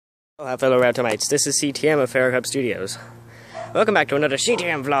Hello fellow Rowtomites, this is CTM of Fair Hub Studios. Welcome back to another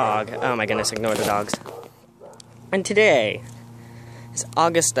CTM vlog. Oh my goodness, ignore the dogs. And today is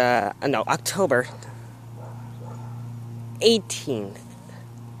October 18th,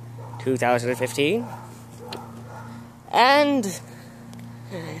 2015. And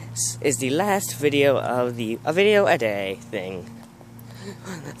this is the last video of the a video a day thing.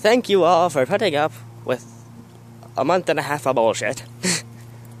 Thank you all for putting up with a month and a half of bullshit.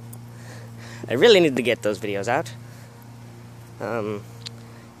 I really need to get those videos out.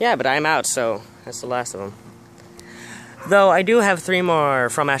 Yeah, but I'm out, so that's the last of them. Though I do have 3 more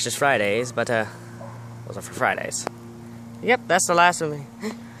From Ashes Fridays, but those are for Fridays. Yep, that's the last of me.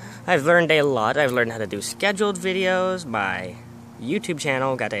 I've learned a lot. I've learned how to do scheduled videos. My YouTube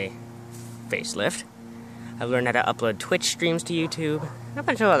channel got a facelift. I've learned how to upload Twitch streams to YouTube. A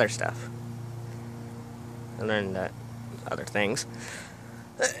bunch of other stuff. I learned other things.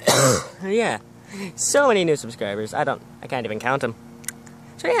 Yeah, so many new subscribers. I can't even count them.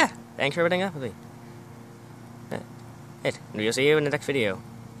 So yeah, thanks for putting up with me. We'll see you in the next video.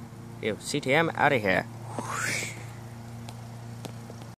 CTM out of here.